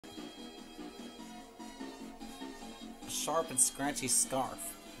sharp and scratchy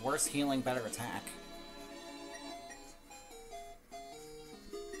scarf. Worse healing, better attack.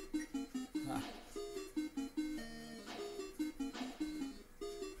 Huh.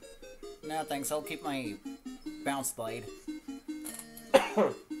 No thanks, I'll keep my bounce blade.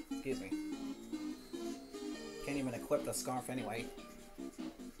 Excuse me. Can't even equip the scarf anyway.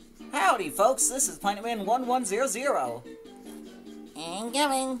 Howdy folks, this is Planetman 1100.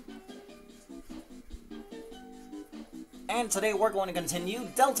 Incoming! And today we're going to continue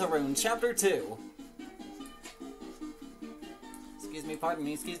Deltarune Chapter 2. Excuse me, pardon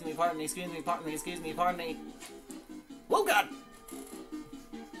me, excuse me, pardon me, excuse me, pardon me, excuse me, pardon me. Oh god!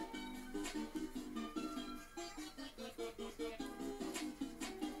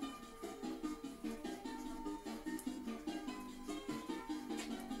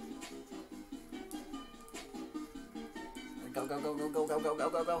 Go, go, go, go, go, go, go, go,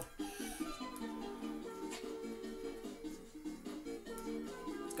 go, go.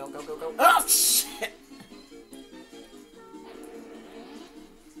 Go, go, go, go. Oh, shit!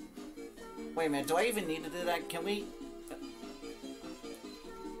 Wait a minute, do I even need to do that? Can we...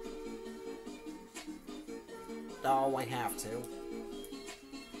 Oh, I have to.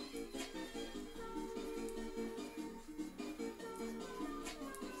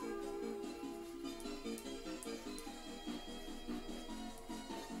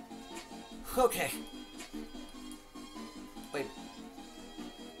 Okay. Wait.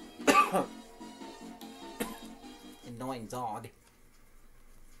 Annoying dog.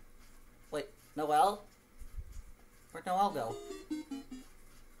 Wait, Noelle? Where'd Noelle go?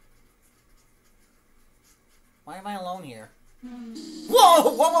 Why am I alone here? Whoa!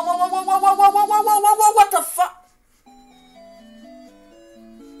 Whoa, whoa, whoa, whoa, whoa, whoa, whoa, whoa, whoa, whoa, whoa, whoa, whoa, what the fuck?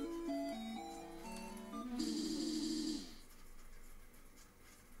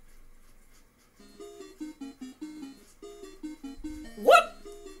 What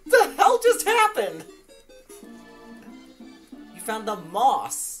the hell just happened? You found the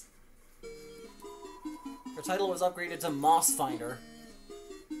moss. Her title was upgraded to Moss Finder.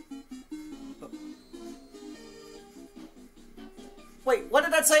 Wait, what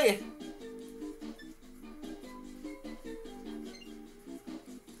did that say?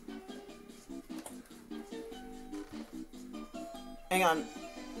 Hang on.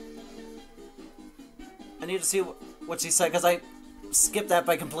 I need to see what she said, because I skipped that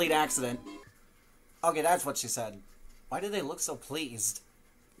by complete accident. Okay, that's what she said. Why do they look so pleased?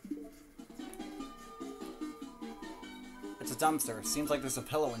 It's a dumpster. Seems like there's a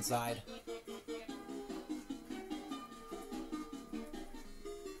pillow inside.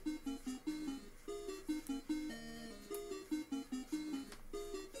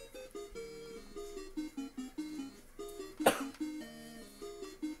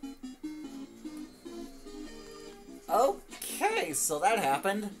 Okay, so that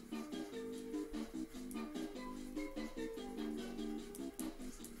happened.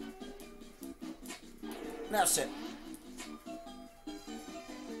 No shit.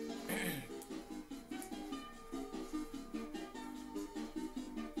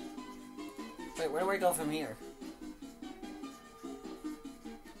 Wait, where do I go from here?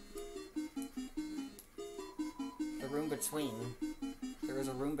 The room between. There is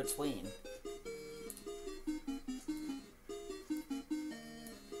a room between.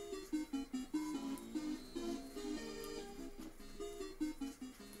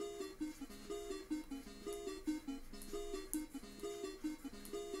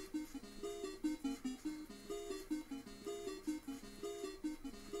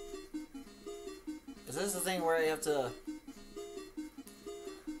 Is this the thing where I have to...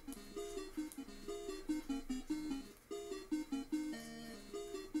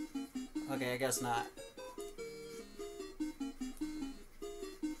 Okay, I guess not.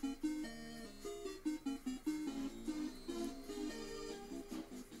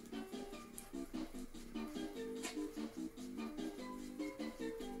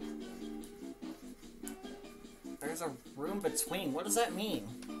 There's a room between. What does that mean?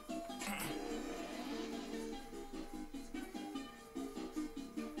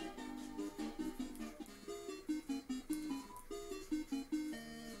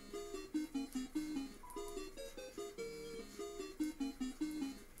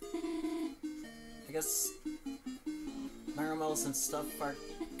 I guess Marimoles and stuff are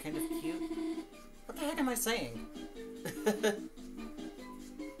kind of cute. What the heck am I saying?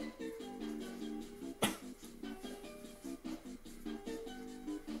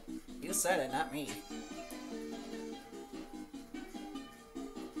 You said it, not me.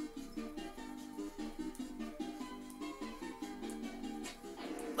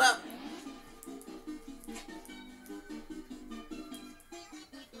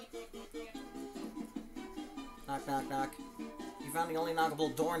 Knock, knock, knock. You found the only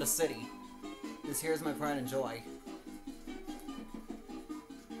knockable door in the city. This here's my pride and joy.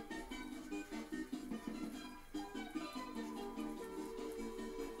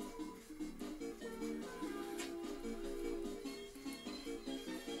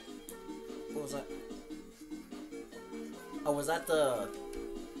 What was that? Oh, was that the...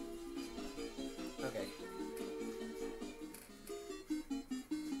 Okay.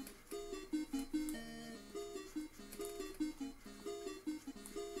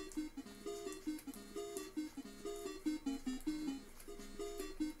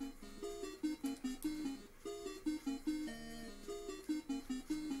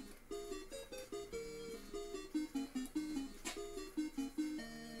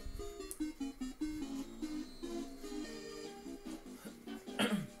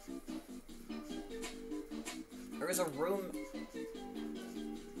 There is a room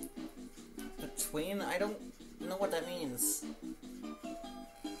between? I don't know what that means.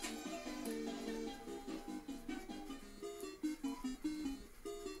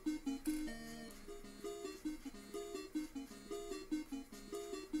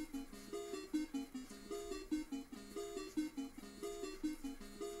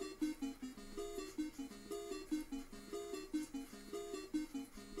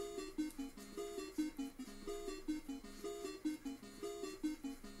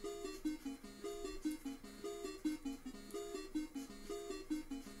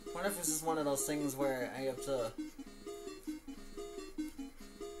 I wonder if this is one of those things where I have to...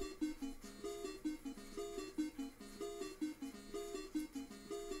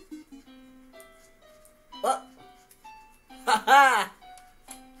 What? Haha!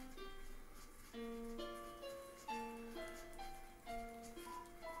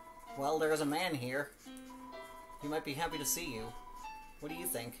 Well, there's a man here. He might be happy to see you. What do you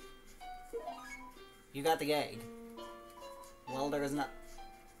think? You got the egg. Well, there is not...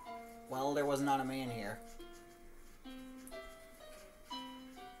 Well, there was not a man here.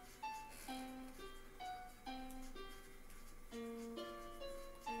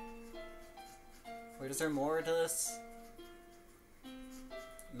 Wait, is there more to this?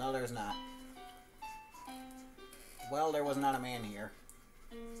 No, there's not. Well, there was not a man here.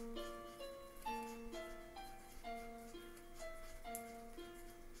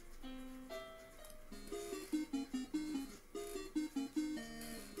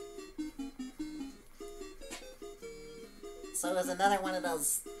 So there's another one of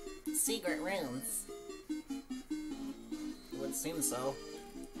those secret rooms. It would seem so.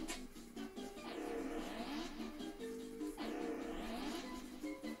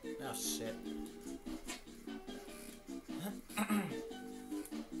 Oh shit.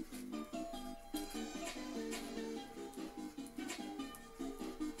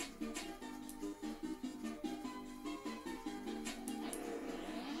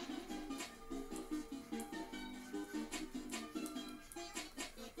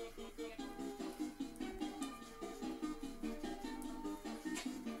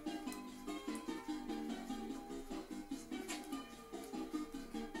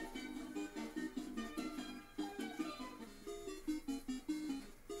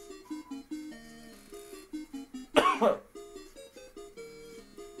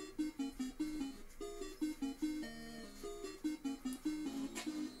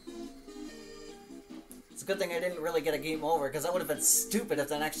 It's a good thing I didn't really get a game over, because that would have been stupid if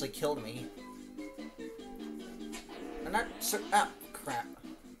that actually killed me. I'm not sure. Ah, crap.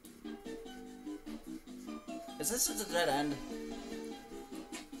 Is this just a dead end?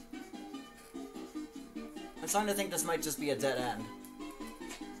 I'm starting to think this might just be a dead end.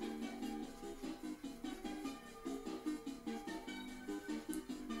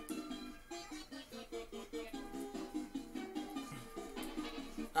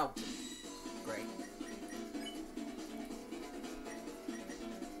 Oh, great.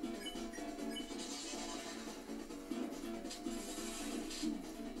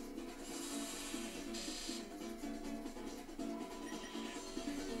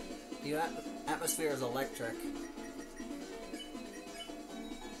 The atmosphere is electric.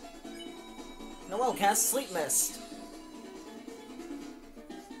 Noelle casts Sleep Mist.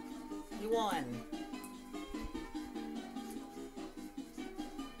 You won.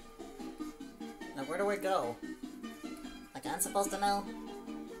 Now where do I go? Like I'm supposed to know?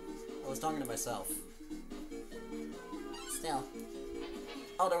 I was talking to myself. Still.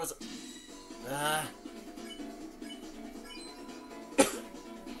 Oh, there was a...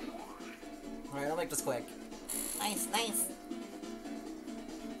 Alright, I'll make this quick. Nice, nice.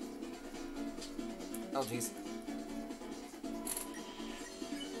 Oh, jeez.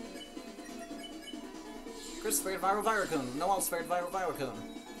 Chris spared Viral Viracune. Noelle spared Viral Viracune.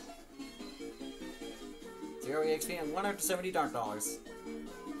 0 EXP and 170 Dark Dollars.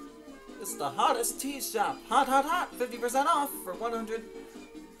 It's the hottest tea shop. Hot, hot, hot! 50% off for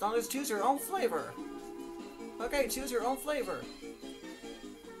 $100. Choose your own flavor. Okay, choose your own flavor.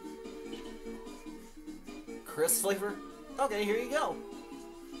 Chris flavor? Okay, here you go.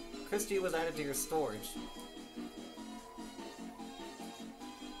 Chris tea was added to your storage.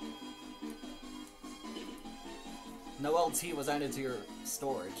 Noelle tea was added to your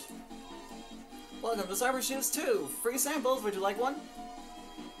storage. Welcome to Cyber Shoes 2! Free samples, would you like one?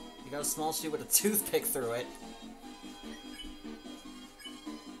 You got a small shoe with a toothpick through it.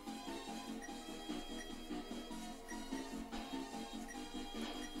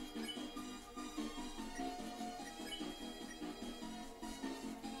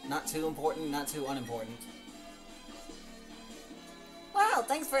 Not too important, not too unimportant. Wow,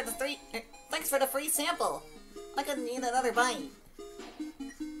 thanks for the free sample. I couldn't eat another bite.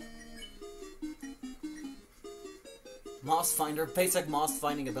 Moss Finder, basic moss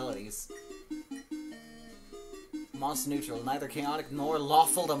finding abilities. Moss neutral, neither chaotic nor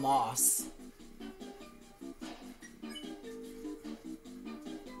lawful to moss.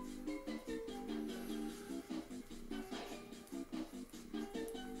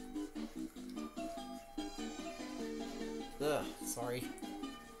 Ugh, sorry.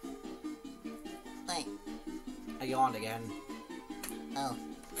 Wait. I yawned again. Oh.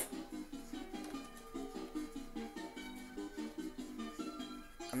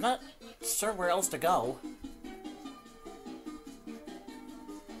 I'm not sure where else to go.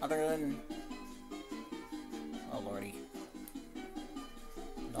 Other than... Oh lordy.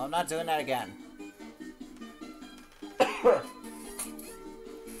 No, I'm not doing that again.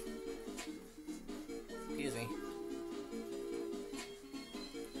 Excuse me.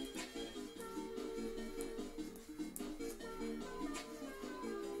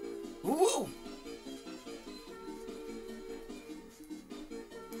 Woo!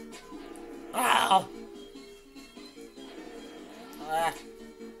 Ow! Ah.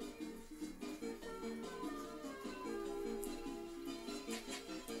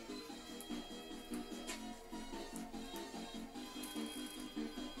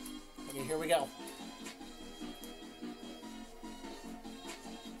 Okay, here we go.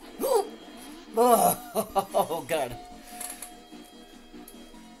 Oh, good.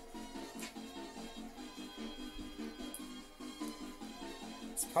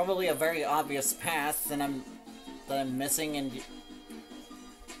 It's probably a very obvious path that I'm missing, and you're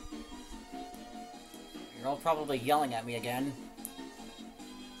all probably yelling at me again.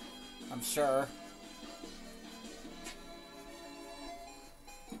 I'm sure.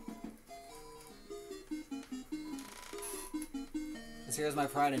 Because here's my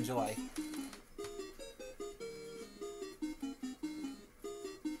pride and joy.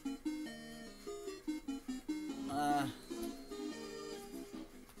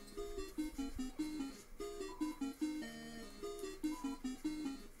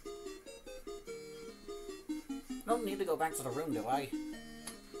 I don't need to go back to the room, do I?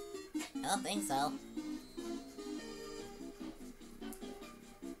 I don't think so.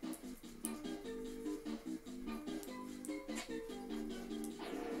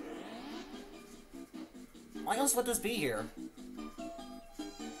 Why else would this be here?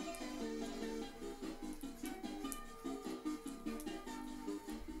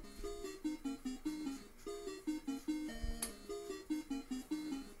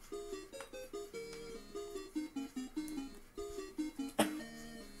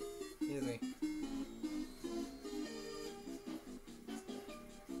 Excuse me.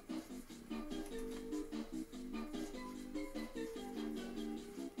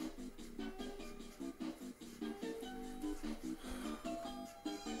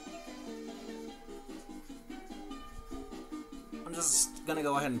 I'm just gonna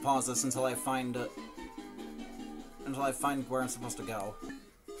go ahead and pause this until I find where I'm supposed to go.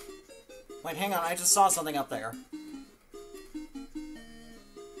 Wait, hang on, I just saw something up there.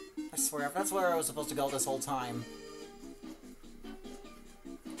 I swear, if that's where I was supposed to go this whole time.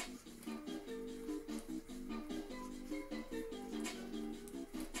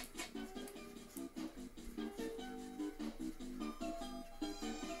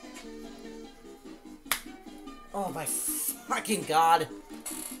 Oh my fucking god!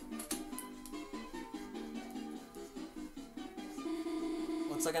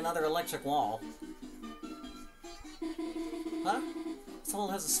 Looks like another electric wall. Huh? This hole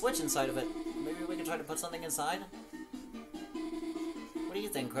has a switch inside of it. Maybe we can try to put something inside? What do you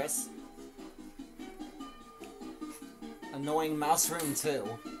think, Chris? Annoying mouse room 2.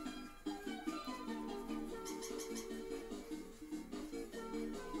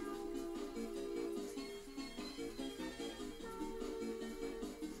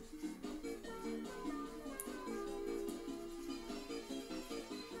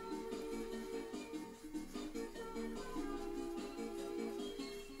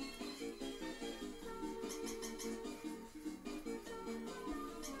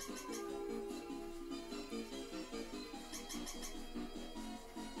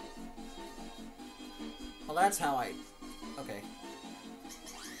 Well, that's how I... Okay.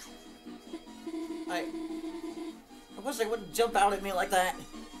 I wish they wouldn't jump out at me like that.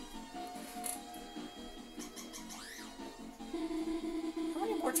 How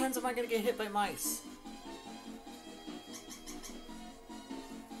many more times am I gonna get hit by mice?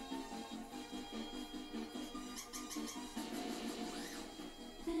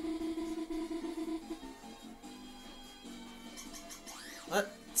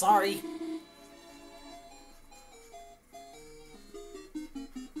 Sorry.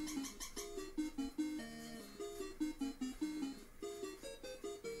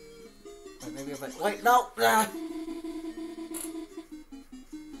 Wait, maybe if I... Wait, no! Ah.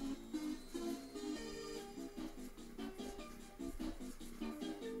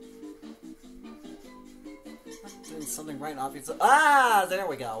 I'm doing something right, obviously. Ah! There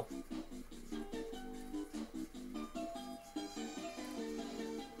we go.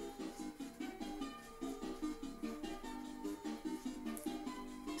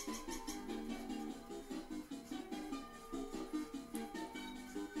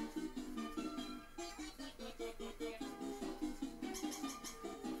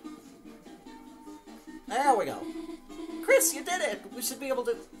 There we go. Chris, you did it! We should be able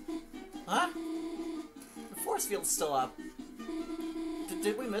to... Huh? The force field's still up.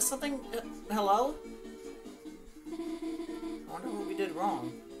 Did we miss something? Hello? I wonder what we did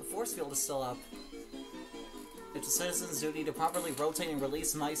wrong. The force field is still up. It's a citizen's duty to properly rotate and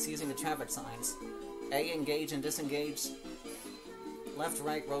release mice using the traffic signs. A, engage and disengage. Left,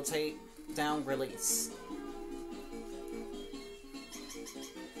 right, rotate, down, release.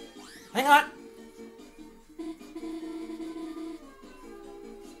 Hang on!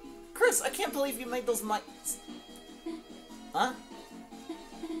 Chris, I can't believe you made those mice. Huh?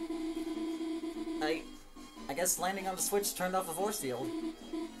 I guess landing on the switch turned off the force field.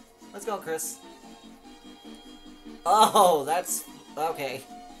 Let's go, Chris. Oh, that's... okay.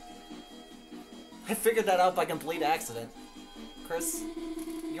 I figured that out by complete accident. Chris,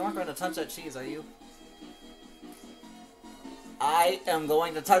 you aren't going to touch that cheese, are you? I am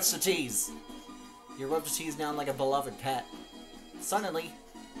going to touch the cheese. You rub the cheese down like a beloved pet. Suddenly...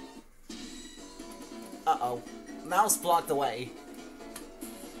 Uh-oh. Mouse blocked the way.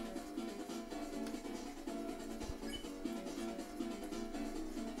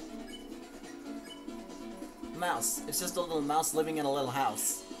 Mouse. It's just a little mouse living in a little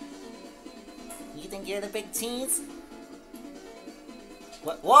house. You think you're the big tease?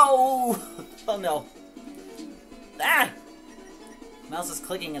 What? Whoa! Oh no. Ah! Mouse is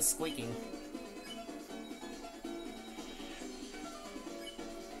clicking and squeaking.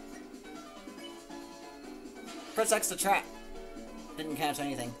 Press X to trap. Didn't catch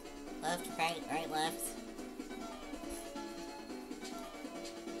anything. Left, right, right, left.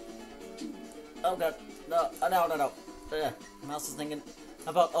 Oh god. No, no. Ugh. Mouse is thinking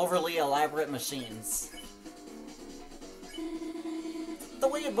about overly elaborate machines. The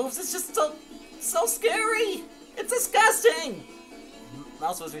way it moves is just so scary! It's disgusting!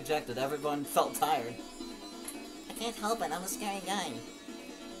 Mouse was rejected. Everyone felt tired. I can't help it, I'm a scary guy.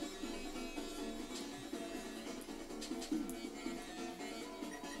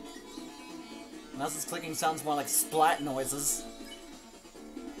 Mouse's clicking sounds more like splat noises.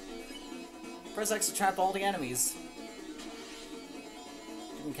 Press X to trap all the enemies.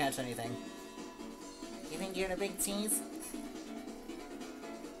 Didn't catch anything. You think you're the big tease?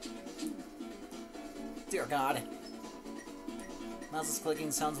 Dear God. Mouse's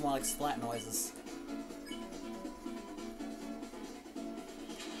clicking sounds more like splat noises.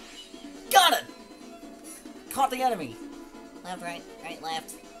 Got it! Caught the enemy! Left, right, right,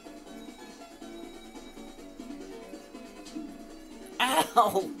 left.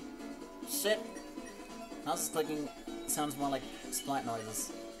 Ow! Shit. Mouse's clicking sounds more like splat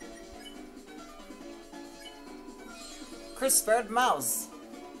noises. Chris spared Mouse!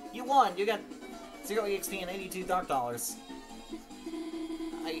 You won! You got 0 EXP and 82 Dark Dollars.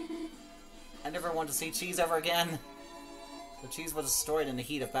 I never want to see cheese ever again. The cheese was destroyed in the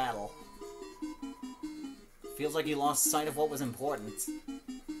heat of battle. Feels like you lost sight of what was important.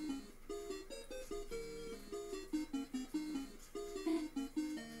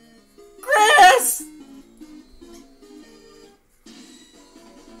 Chris!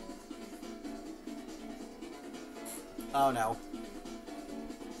 Oh no.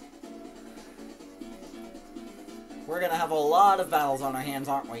 We're gonna have a lot of battles on our hands,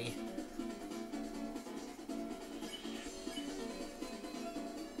 aren't we?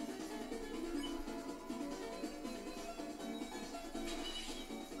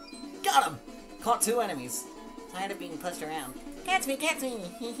 Got him! Caught 2 enemies. Tired of being pushed around. Catch me, catch me!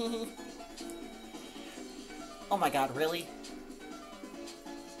 Oh my god, really?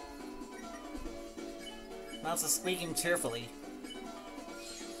 Mouse is squeaking cheerfully.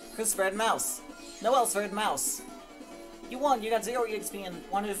 Chris Red Mouse. Noelle's Red Mouse. You won, you got 0 EXP and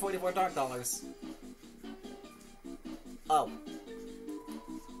 144 Dark Dollars. Oh.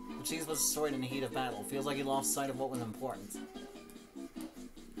 The cheese was destroyed in the heat of battle. Feels like you lost sight of what was important.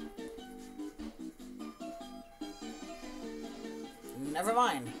 Never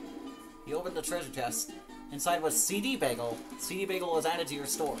mind. You opened the treasure chest. Inside was CD Bagel. CD Bagel was added to your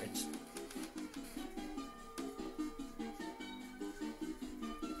storage.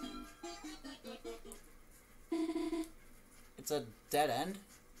 It's a dead end?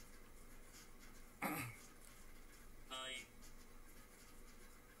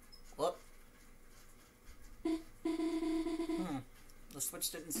 What? The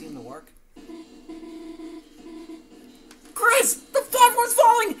switch didn't seem to work. Chris! The platform's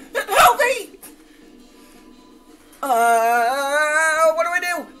falling! Help me! What do I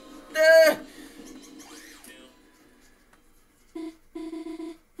do?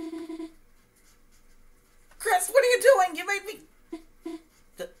 Chris, what are you doing? You made me...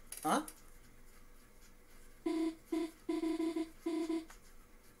 Huh?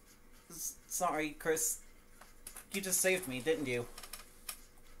 Sorry, Chris. You just saved me, didn't you?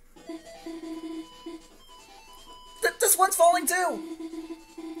 This one's falling too!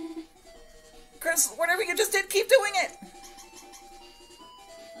 Chris, whatever you just did, keep doing it!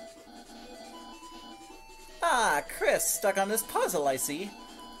 Ah, Chris, stuck on this puzzle, I see.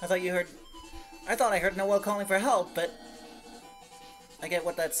 I thought I heard Noelle calling for help, but... I get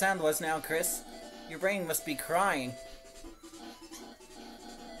what that sound was now, Chris. Your brain must be crying.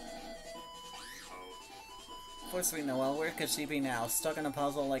 Poor sweet Noelle, where could she be now? Stuck in a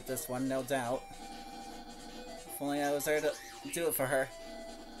puzzle like this one, no doubt. If only I was there to do it for her.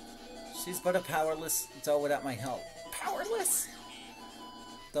 She's but a powerless doll without my help. Powerless?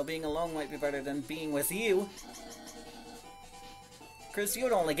 Though being alone might be better than being with you. Chris,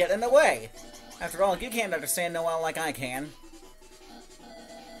 you'd only get in the way. After all, you can't understand Noelle like I can.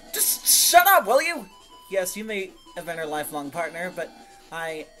 Just shut up, will you? Yes, you may have been her lifelong partner, but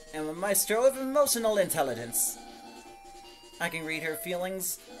I am a maestro of emotional intelligence. I can read her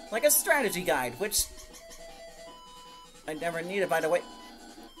feelings like a strategy guide, which I never needed, by the way.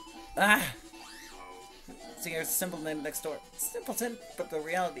 Ah! See her simpleton next door. Simpleton, but the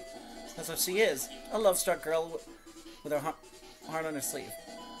reality, that's what she is. A love-struck girl with her heart on her sleeve.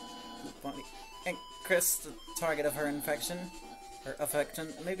 Funny. And Chris, the target of her affection,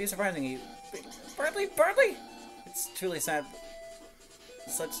 may be surprising you. Birdly? It's truly sad.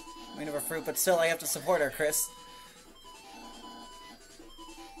 Such made of her fruit, but still I have to support her, Chris.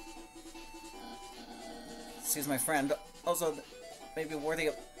 She's my friend. Also, maybe worthy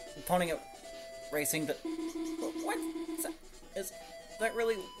of opponent of racing, but... What? Is that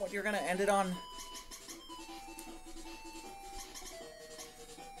really what you're gonna end it on?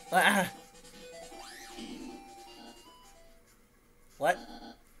 Ah! What?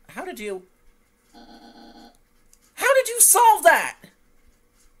 How did you solve that?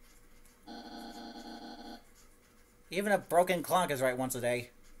 Even a broken clock is right once a day.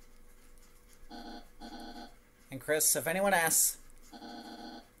 And Chris, if anyone asks,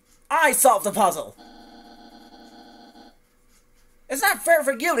 I solved the puzzle! It's not fair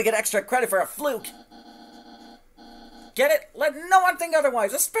for you to get extra credit for a fluke! Get it? Let no one think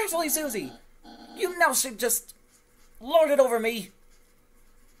otherwise, especially Susie! You now should just lord it over me!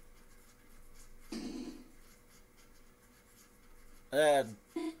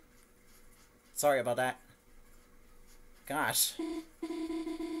 Sorry about that. Gosh.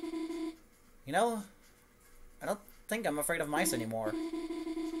 You know, I don't think I'm afraid of mice anymore.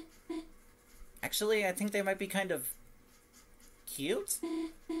 Actually, I think they might be kind of cute?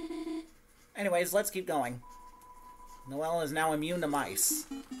 Anyways, let's keep going. Noelle is now immune to mice.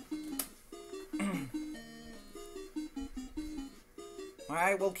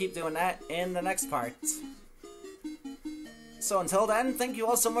 Alright, we'll keep doing that in the next part. So until then, thank you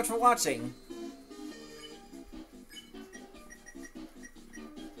all so much for watching.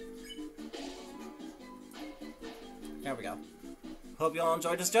 There we go. Hope you all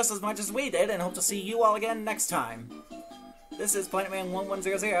enjoyed this just as much as we did, and hope to see you all again next time. This is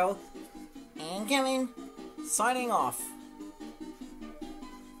PlanetMan1100. Incoming. Signing off.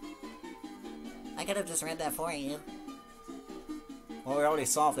 I could have just read that for you. Well, we already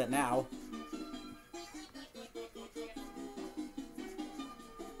solved it now.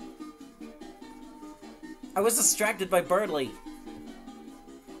 I was distracted by Birdly.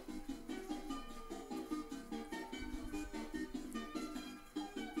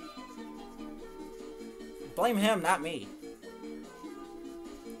 Blame him, not me.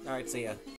 Alright, see ya.